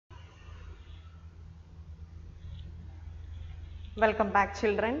Welcome back,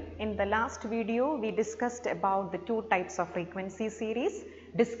 children. In the last video we discussed about the two types of frequency series,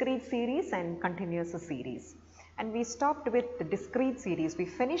 discrete series and continuous series, and we stopped with the discrete series. We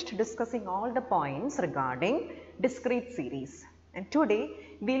finished discussing all the points regarding discrete series, and today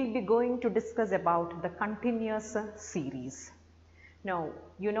we will be going to discuss about the continuous series. Now,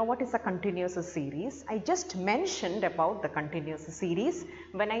 you know what is a continuous series? I just mentioned about the continuous series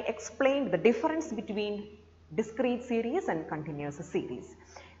when I explained the difference between discrete series and continuous series.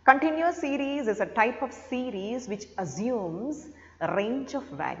 Continuous series is a type of series which assumes a range of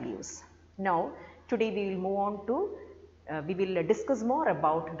values. Now, today we will move on to, we will discuss more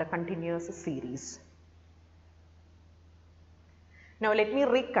about the continuous series. Now, let me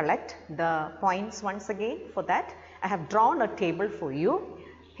recollect the points once again. For that, I have drawn a table for you.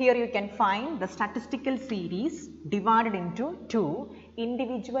 Here you can find the statistical series divided into two,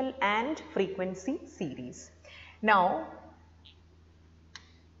 individual and frequency series. Now,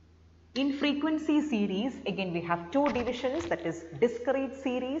 in frequency series, again we have two divisions, that is discrete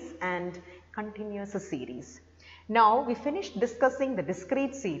series and continuous series. Now, we finished discussing the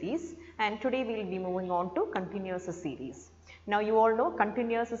discrete series and today we will be moving on to continuous series. Now, you all know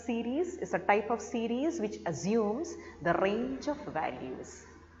continuous series is a type of series which assumes the range of values.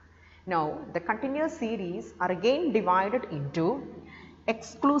 Now, the continuous series are again divided into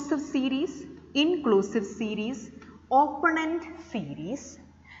exclusive series, inclusive series, opponent series,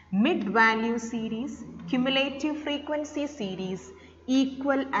 mid-value series, cumulative frequency series,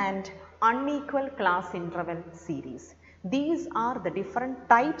 equal and unequal class interval series. These are the different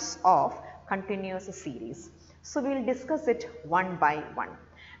types of continuous series. So, we will discuss it one by one.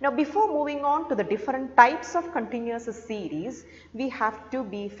 Now, before moving on to the different types of continuous series, we have to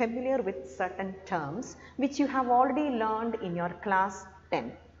be familiar with certain terms which you have already learned in your class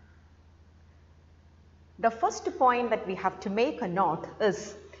 10. The first point that we have to make a note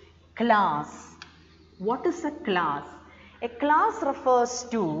is class. What is a class? A class refers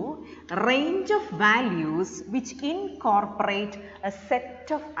to range of values which incorporate a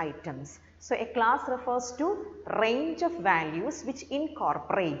set of items. So, a class refers to range of values which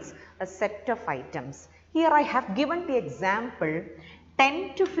incorporates a set of items. Here I have given the example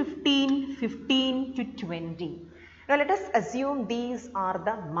 10 to 15, 15 to 20. Now, let us assume these are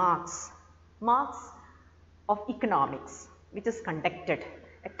the marks of economics which is conducted,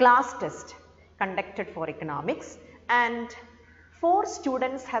 a class test conducted for economics, and 4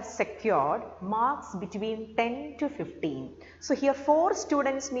 students have secured marks between 10 to 15. So, here 4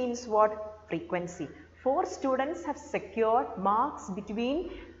 students means what? Frequency. 4 students have secured marks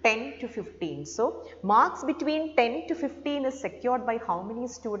between 10 to 15. So, marks between 10 to 15 is secured by how many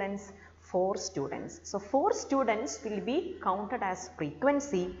students? 4 students. So, 4 students will be counted as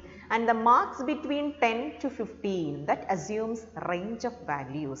frequency, and the marks between 10 to 15, that assumes range of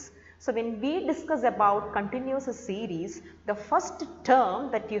values. So, when we discuss about continuous series, the first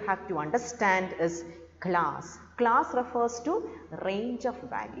term that you have to understand is class. Class refers to range of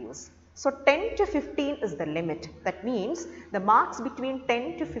values. So, 10 to 15 is the limit. That means the marks between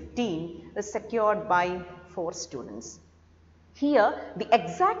 10 to 15 is secured by 4 students. Here the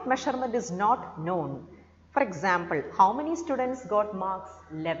exact measurement is not known. For example, how many students got marks?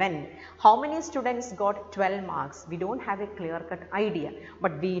 11. How many students got 12 marks? We don't have a clear-cut idea,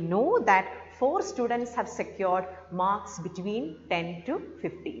 but we know that 4 students have secured marks between 10 to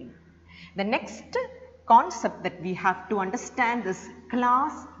 15. The next concept that we have to understand is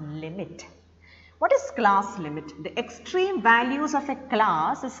class limit. What is class limit? The extreme values of a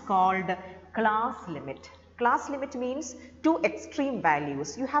class is called class limit. Class limit means two extreme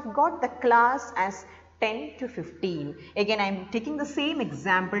values. You have got the class as 10 to 15. Again, I am taking the same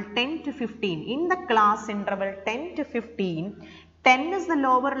example, 10 to 15. In the class interval 10 to 15, 10 is the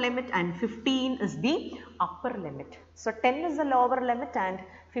lower limit and 15 is the upper limit. So, 10 is the lower limit and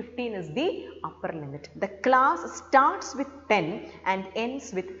 15 is the upper limit. The class starts with 10 and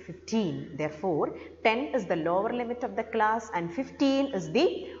ends with 15. Therefore, 10 is the lower limit of the class and 15 is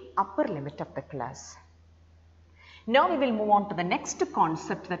the upper limit of the class. Now, we will move on to the next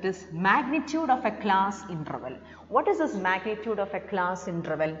concept, that is magnitude of a class interval. What is this magnitude of a class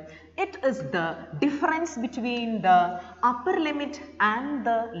interval? It is the difference between the upper limit and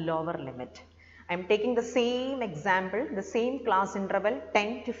the lower limit. I am taking the same example, the same class interval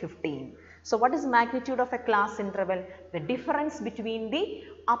 10 to 15. So, what is magnitude of a class interval? The difference between the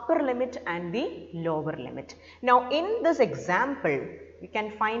upper limit and the lower limit. Now, in this example, we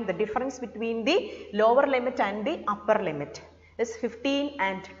can find the difference between the lower limit and the upper limit is 15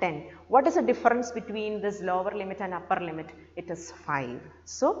 and 10. What is the difference between this lower limit and upper limit? It is 5.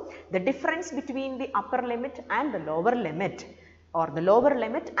 So, the difference between the upper limit and the lower limit or the lower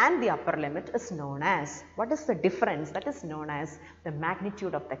limit and the upper limit is known as, what is the difference? That is known as the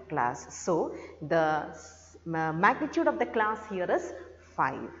magnitude of the class. So, the magnitude of the class here is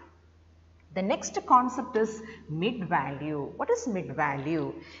 5. The next concept is mid value. What is mid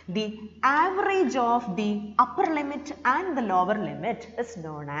value? The average of the upper limit and the lower limit is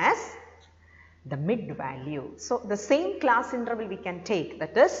known as the mid value. So, the same class interval we can take,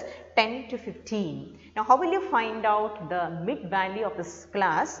 that is 10 to 15. Now, how will you find out the mid value of this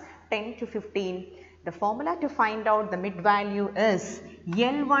class 10 to 15? The formula to find out the mid value is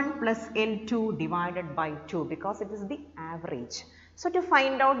L1 plus L2 divided by 2, because it is the average. So, to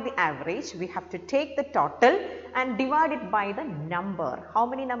find out the average, we have to take the total and divide it by the number. How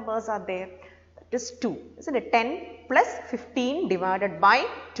many numbers are there? That is 2. Isn't it? 10 plus 15 divided by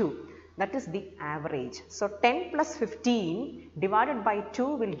 2. That is the average. So, 10 plus 15 divided by 2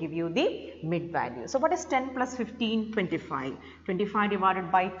 will give you the mid value. So, what is 10 plus 15? 25. 25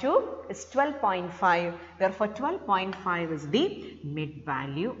 divided by 2 is 12.5. Therefore, 12.5 is the mid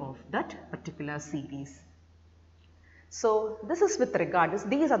value of that particular series. So, this is with regard,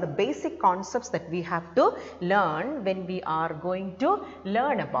 these are the basic concepts that we have to learn when we are going to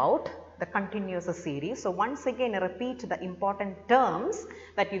learn about the continuous series. So, once again repeat the important terms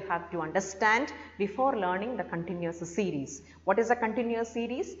that you have to understand before learning the continuous series. What is a continuous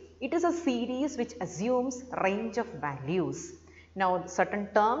series? It is a series which assumes range of values. Now, certain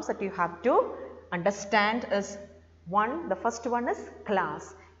terms that you have to understand is the first one is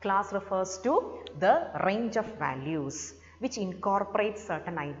class. Class refers to the range of values which incorporates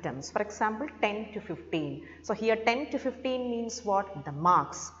certain items. For example, 10 to 15. So, here 10 to 15 means what? The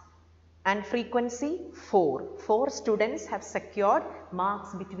marks. And frequency 4. 4 students have secured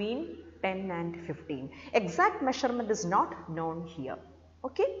marks between 10 and 15. Exact measurement is not known here.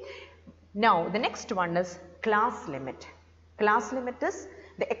 Okay. Now, the next one is class limit. Class limit is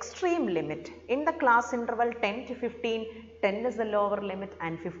the extreme limit. In the class interval 10 to 15, 10 is the lower limit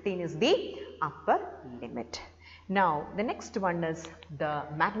and 15 is the upper limit. Now, the next one is the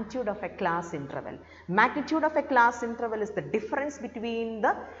magnitude of a class interval. Magnitude of a class interval is the difference between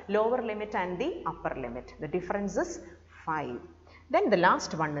the lower limit and the upper limit. The difference is 5. Then the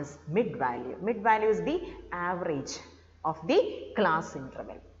last one is mid value. Mid value is the average of the class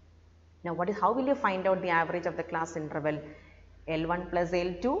interval. Now, how will you find out the average of the class interval? L1 plus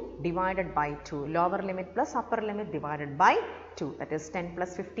L2 divided by 2, lower limit plus upper limit divided by 2, that is 10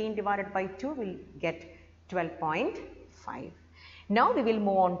 plus 15 divided by 2 will get 12.5. Now, we will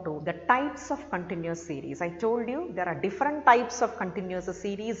move on to the types of continuous series. I told you there are different types of continuous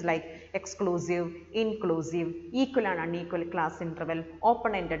series like exclusive, inclusive, equal and unequal class interval,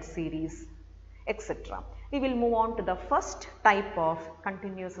 open-ended series, etc. We will move on to the first type of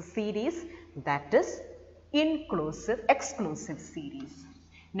continuous series, that is exclusive series.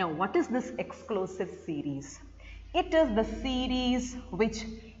 Now, what is this exclusive series? It is the series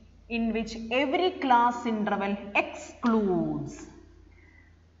in which every class interval excludes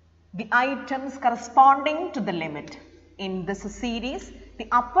the items corresponding to the limit. In this series, the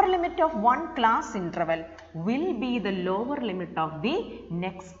upper limit of one class interval will be the lower limit of the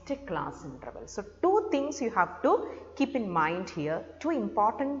next class interval. So, two things you have to keep in mind here, two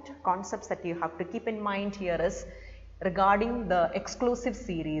important concepts that you have to keep in mind here is regarding the exclusive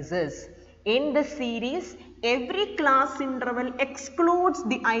series is, in this series, every class interval excludes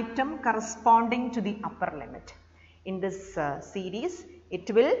the item corresponding to the upper limit. In this series, it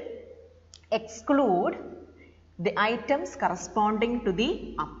will exclude the items corresponding to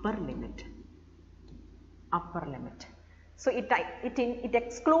the upper limit. So, it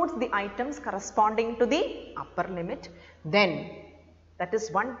excludes the items corresponding to the upper limit. Then, that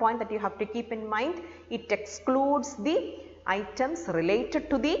is one point that you have to keep in mind. It excludes the items related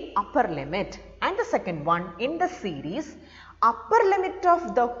to the upper limit. And the second one, in the series, upper limit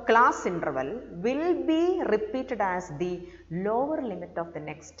of the class interval will be repeated as the lower limit of the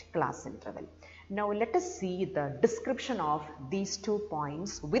next class interval. Now, let us see the description of these 2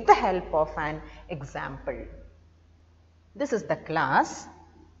 points with the help of an example. This is the class.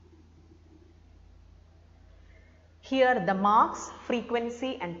 Here the marks,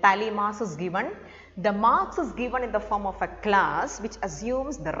 frequency and tally mass is given. The marks is given in the form of a class which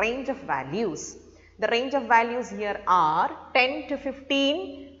assumes the range of values. The range of values here are 10 to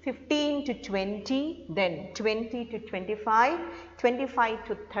 15, 15 to 20, then 20 to 25, 25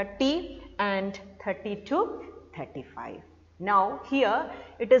 to 30 and 30 to 35. Now, here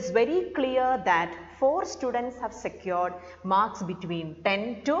it is very clear that 4 students have secured marks between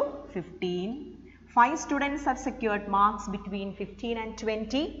 10 to 15, 5 students have secured marks between 15 and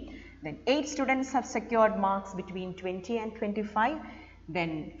 20, Then 8 students have secured marks between 20 and 25.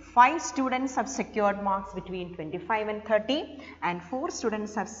 Then 5 students have secured marks between 25 and 30, and 4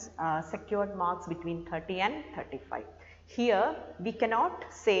 students have secured marks between 30 and 35. Here we cannot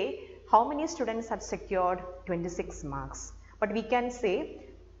say how many students have secured 26 marks, but we can say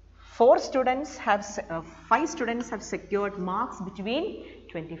 5 students have secured marks between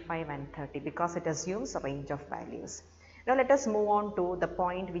 25 and 30 because it assumes a range of values. Now let us move on to the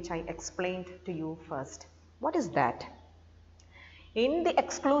point which I explained to you first. What is that? In the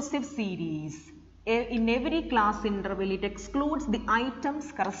exclusive series, in every class interval, it excludes the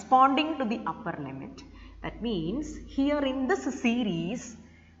items corresponding to the upper limit. That means here in this series,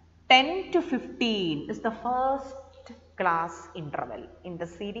 10 to 15 is the first class interval. In the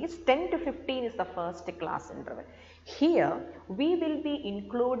series, 10 to 15 is the first class interval. Here, we will be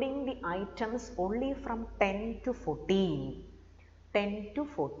including the items only from 10 to 14. 10 to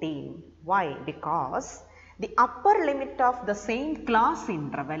 14. Why? Because the upper limit of the same class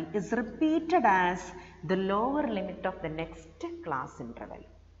interval is repeated as the lower limit of the next class interval.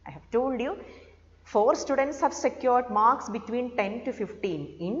 I have told you 4 students have secured marks between 10 to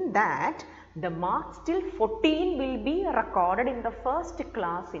 15. In that, the marks till 14 will be recorded in the first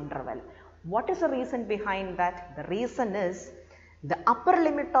class interval. What is the reason behind that? The reason is the upper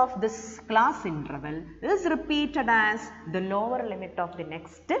limit of this class interval is repeated as the lower limit of the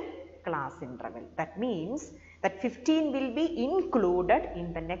next class interval. That means that 15 will be included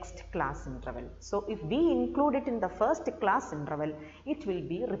in the next class interval. So if we include it in the first class interval, it will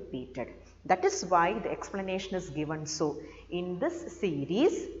be repeated. That is why the explanation is given. So in this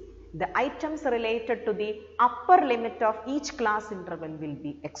series, the items related to the upper limit of each class interval will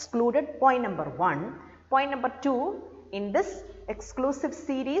be excluded. Point number 1. Point number 2, in this exclusive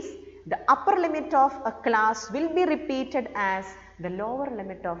series, the upper limit of a class will be repeated as the lower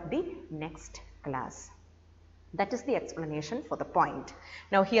limit of the next class. That is the explanation for the point.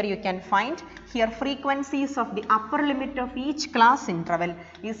 Now here you can find here frequencies of the upper limit of each class interval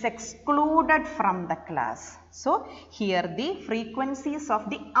is excluded from the class. So here the frequencies of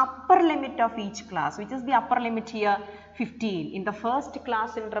the upper limit of each class, which is the upper limit here 15. In the first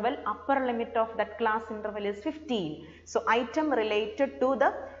class interval, upper limit of that class interval is 15. So item related to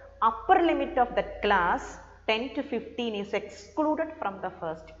the upper limit of that class 10 to 15 is excluded from the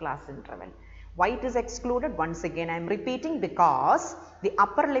first class interval. Why it is excluded? Once again I am repeating, because the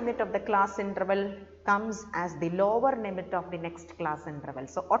upper limit of the class interval comes as the lower limit of the next class interval.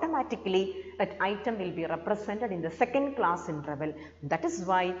 So automatically that item will be represented in the second class interval. That is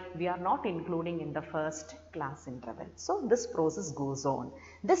why we are not including in the first class interval. So this process goes on.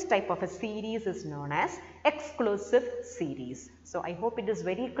 This type of a series is known as exclusive series. So I hope it is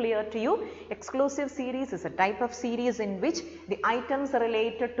very clear to you. Exclusive series is a type of series in which the items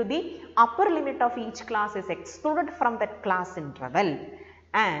related to the upper limit of each class is excluded from that class interval,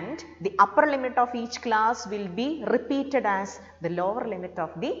 and the upper limit of each class will be repeated as the lower limit of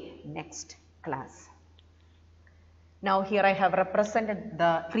the next class. Now here I have represented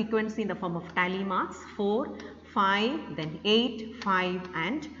the frequency in the form of tally marks 4, 5, then 8, 5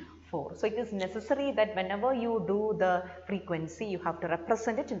 and 4. So it is necessary that whenever you do the frequency, you have to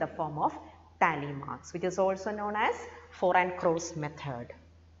represent it in the form of tally marks, which is also known as 4 and cross method.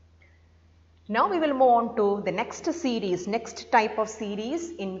 Now we will move on to the next series, next type of series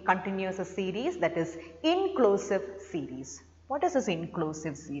in continuous series, that is inclusive series. What is this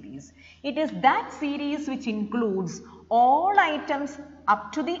inclusive series? It is that series which includes all items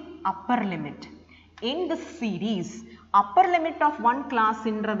up to the upper limit. In this series, upper limit of one class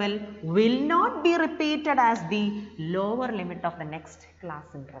interval will not be repeated as the lower limit of the next class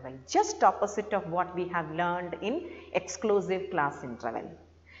interval. Just opposite of what we have learned in exclusive class interval.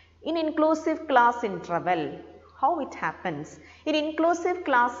 In inclusive class interval, how it happens? In inclusive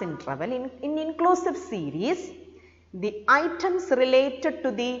class interval, in inclusive series, the items related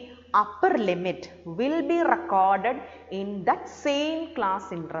to the upper limit will be recorded in that same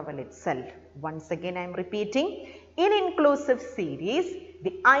class interval itself. Once again I am repeating, in inclusive series,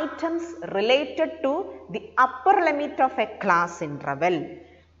 the items related to the upper limit of a class interval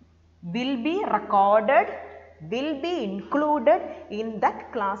will be recorded, will be included in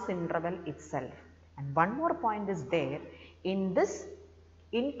that class interval itself. And one more point is there, in this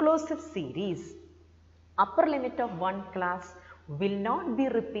inclusive series, upper limit of one class will not be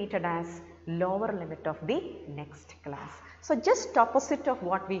repeated as lower limit of the next class. So just opposite of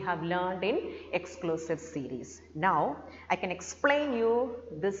what we have learned in exclusive series. Now I can explain you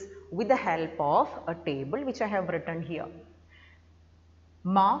this with the help of a table which I have written here.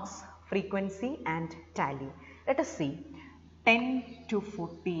 Marks, frequency and tally. Let us see. 10 to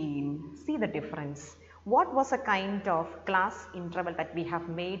 14. See the difference. What was a kind of class interval that we have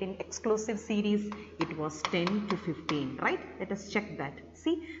made in exclusive series? It was 10 to 15, right? Let us check that.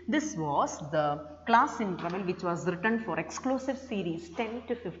 See, this was the class interval which was written for exclusive series 10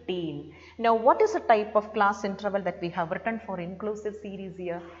 to 15. Now, what is the type of class interval that we have written for inclusive series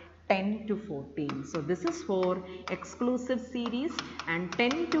here? 10 to 14. So, this is for exclusive series and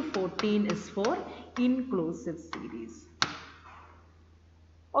 10 to 14 is for inclusive series.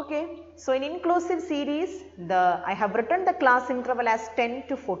 Okay, so in inclusive series, I have written the class interval as 10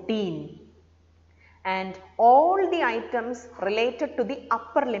 to 14 and all the items related to the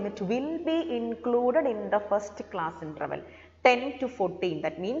upper limit will be included in the first class interval 10 to 14.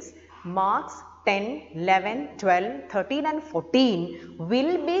 That means marks 10, 11, 12, 13 and 14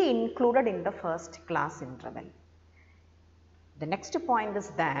 will be included in the first class interval. The next point is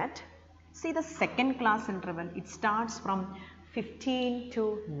that, see the second class interval, it starts from 15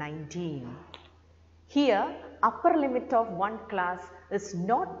 to 19. Here, upper limit of one class is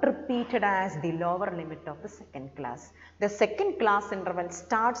not repeated as the lower limit of the second class. The second class interval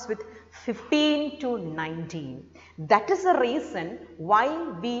starts with 15 to 19. That is the reason why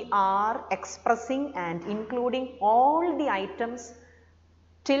we are expressing and including all the items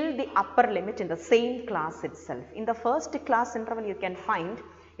till the upper limit in the same class itself. In the first class interval you can find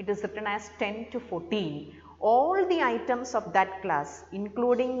it is written as 10 to 14. All the items of that class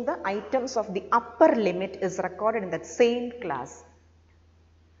including the items of the upper limit is recorded in that same class.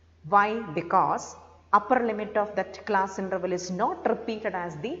 Why? Because upper limit of that class interval is not repeated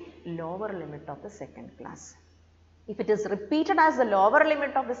as the lower limit of the second class. If it is repeated as the lower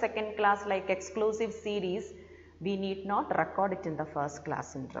limit of the second class like exclusive series, we need not record it in the first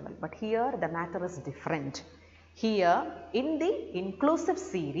class interval. But here the matter is different. Here in the inclusive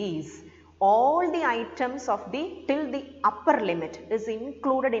series, all the items of the till the upper limit is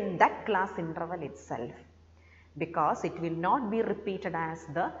included in that class interval itself, because it will not be repeated as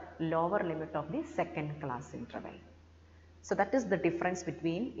the lower limit of the second class interval. So, that is the difference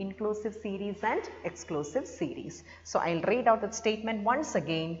between inclusive series and exclusive series. So, I will read out the statement once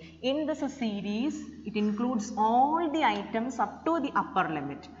again. In this series, it includes all the items up to the upper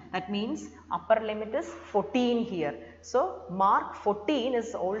limit. That means, upper limit is 14 here. So, mark 14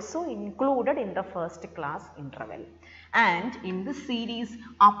 is also included in the first class interval. And in this series,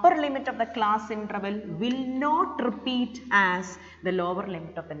 upper limit of the class interval will not repeat as the lower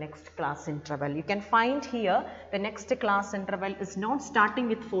limit of the next class interval. You can find here the next class interval is not starting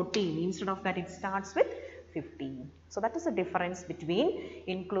with 14. Instead of that, it starts with 15. So, that is the difference between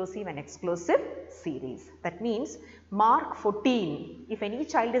inclusive and exclusive series. That means mark 14, if any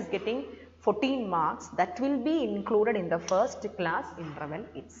child is getting 14 marks, that will be included in the first class interval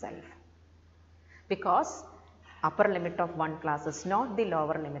itself, because upper limit of one class is not the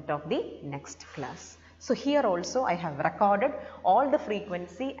lower limit of the next class. So, here also I have recorded all the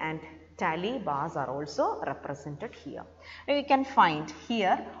frequency and tally bars are also represented here. Now, you can find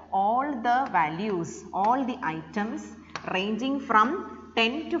here all the values, all the items ranging from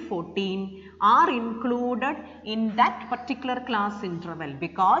 10 to 14 are included in that particular class interval,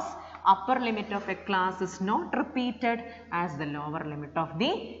 because upper limit of a class is not repeated as the lower limit of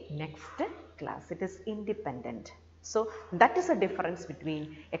the next class. It is independent. So, that is a difference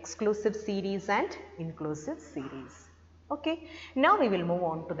between exclusive series and inclusive series. Okay. Now, we will move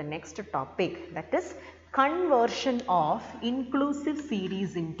on to the next topic, that is conversion of inclusive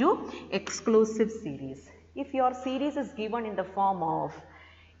series into exclusive series. If your series is given in the form of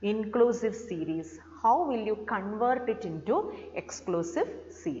inclusive series, how will you convert it into exclusive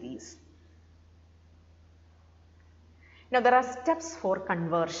series? Now, there are steps for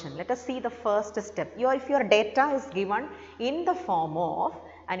conversion. Let us see the first step. If your data is given in the form of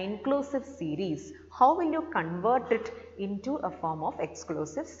an inclusive series, how will you convert it into a form of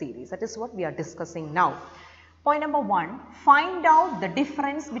exclusive series? That is what we are discussing now. Point number 1, find out the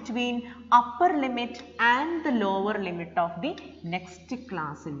difference between upper limit and the lower limit of the next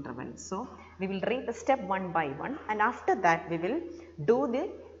class interval. So, we will read the step one by one, and after that we will do the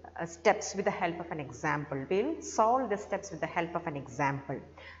steps with the help of an example. We will solve the steps with the help of an example.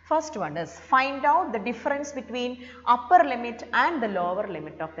 First one is find out the difference between upper limit and the lower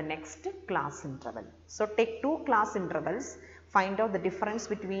limit of the next class interval. So, take two class intervals, find out the difference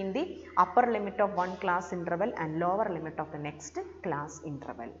between the upper limit of one class interval and lower limit of the next class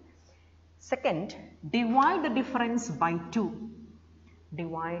interval. Second, divide the difference by 2.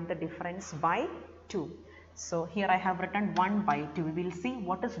 Divide the difference by 2. So, here I have written 1 by 2. We will see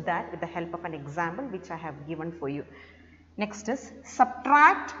what is that with the help of an example which I have given for you. Next is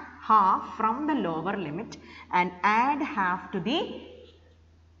subtract half from the lower limit and add half to the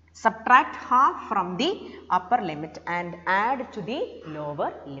subtract half from the upper limit and add to the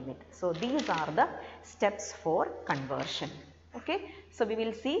lower limit. So, these are the steps for conversion. Okay. So, we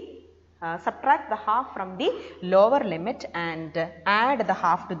will see subtract the half from the lower limit and add the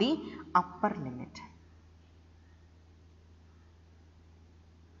half to the upper limit.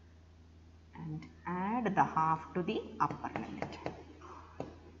 And add the half to the upper limit.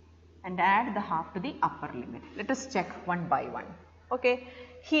 And add the half to the upper limit. Let us check one by one. Okay.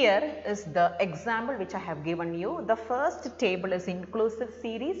 Here is the example which I have given you. The first table is inclusive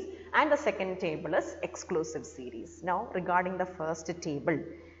series and the second table is exclusive series. Now, regarding the first table,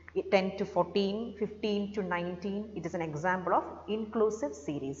 10 to 14, 15 to 19, it is an example of inclusive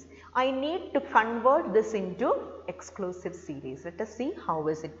series. I need to convert this into exclusive series. Let us see how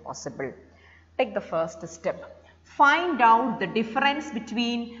is it possible. Take the first step. Find out the difference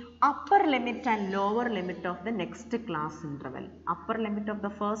between upper limit and lower limit of the next class interval. Upper limit of the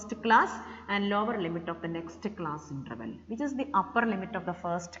first class and lower limit of the next class interval. Which is the upper limit of the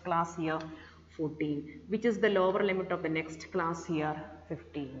first class here? 14. Which is the lower limit of the next class here?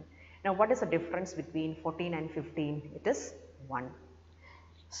 15. Now, what is the difference between 14 and 15? It is 1.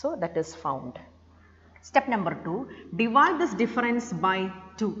 So, that is found. Step number 2. Divide this difference by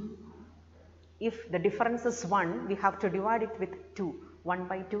 2. If the difference is 1, we have to divide it with 2. 1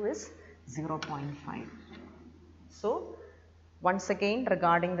 by 2 is 0.5. So, once again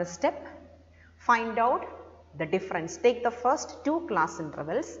regarding the step, find out the difference. Take the first 2 class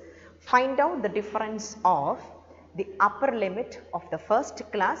intervals, find out the difference of the upper limit of the first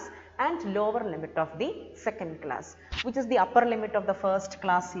class and lower limit of the second class. Which is the upper limit of the first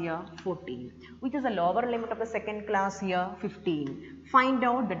class here? 14. Which is the lower limit of the second class here? 15. Find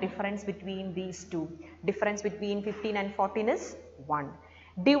out the difference between these two. Difference between 15 and 14 is 1.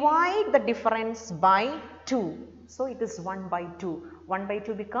 Divide the difference by 2. So, it is 1 by 2. 1 by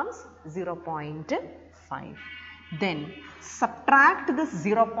 2 becomes 0.5. Then, subtract this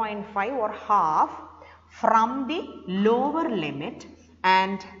 0.5 or half from the lower limit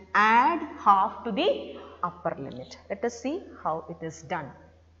and add half to the upper limit. Let us see how it is done.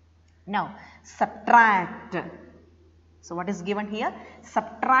 Now, subtract. So, what is given here?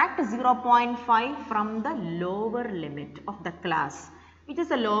 Subtract 0.5 from the lower limit of the class. Which is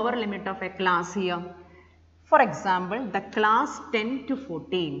the lower limit of a class here? For example, the class 10 to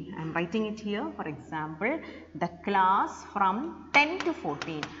 14. I am writing it here. For example, the class from 10 to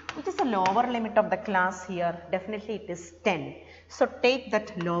 14. Which is the lower limit of the class here? Definitely it is 10. So, take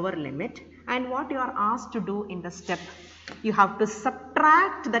that lower limit and what you are asked to do in the step, you have to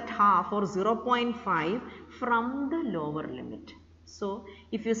subtract that half or 0.5 from the lower limit. So,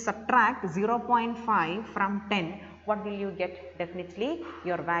 if you subtract 0.5 from 10, what will you get? Definitely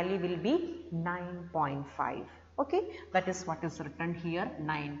your value will be 9.5. Okay, that is what is written here,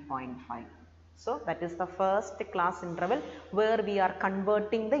 9.5. So, that is the first class interval where we are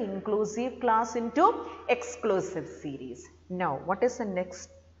converting the inclusive class into exclusive series. Now, what is the next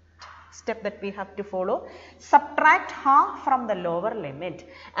step that we have to follow? Subtract half from the lower limit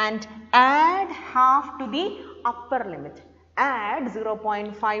and add half to the upper limit. Add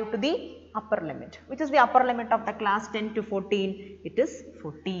 0.5 to the upper limit. Which is the upper limit of the class 10 to 14? It is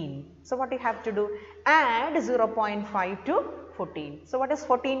 14. So, what you have to do? Add 0.5 to 14. So, what is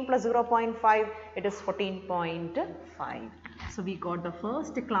 14 plus 0.5? It is 14.5. So, we got the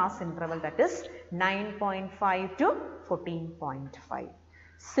first class interval, that is 9.5 to 14.5.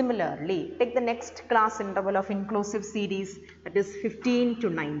 Similarly, take the next class interval of inclusive series, that is 15 to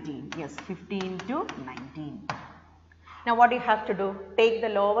 19. Yes, 15 to 19. Now, what you have to do? Take the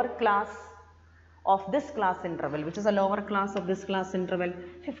lower class of this class interval, which is a lower class of this class interval,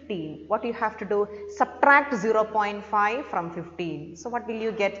 15. What you have to do? Subtract 0.5 from 15. So, what will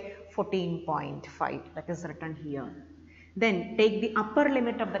you get? 14.5. That is written here. Then take the upper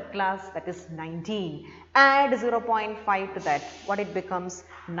limit of that class, that is 19. Add 0.5 to that. What it becomes?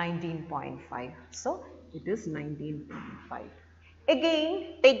 19.5. So, it is 19.5.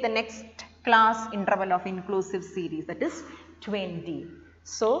 Again, take the next class interval of inclusive series, that is 20.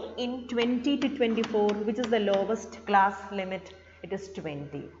 So, in 20 to 24, which is the lowest class limit? It is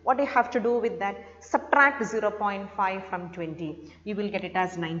 20. What do you have to do with that? Subtract 0.5 from 20. You will get it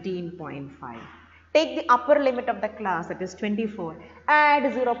as 19.5. Take the upper limit of the class, that is 24. Add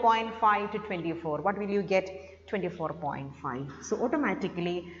 0.5 to 24. What will you get? 24.5. So,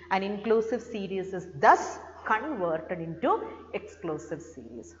 automatically an inclusive series is thus converted into exclusive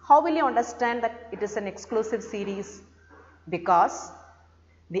series. How will you understand that it is an exclusive series? Because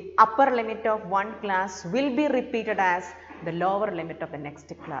the upper limit of one class will be repeated as the lower limit of the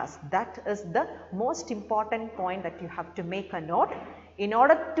next class. That is the most important point that you have to make a note. In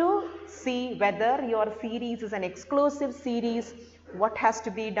order to see whether your series is an exclusive series, what has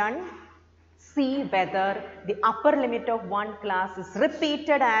to be done? See whether the upper limit of one class is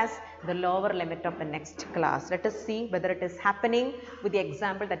repeated as the lower limit of the next class. Let us see whether it is happening with the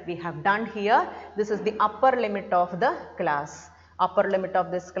example that we have done here. This is the upper limit of the class. Upper limit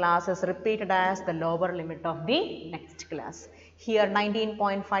of this class is repeated as the lower limit of the next class. Here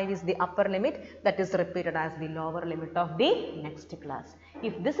 19.5 is the upper limit, that is repeated as the lower limit of the next class.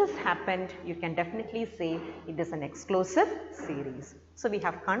 If this has happened, you can definitely say it is an exclusive series. So we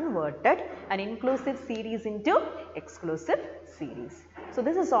have converted an inclusive series into exclusive series. So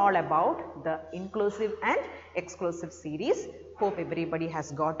this is all about the inclusive and exclusive series. Hope everybody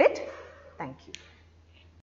has got it. Thank you.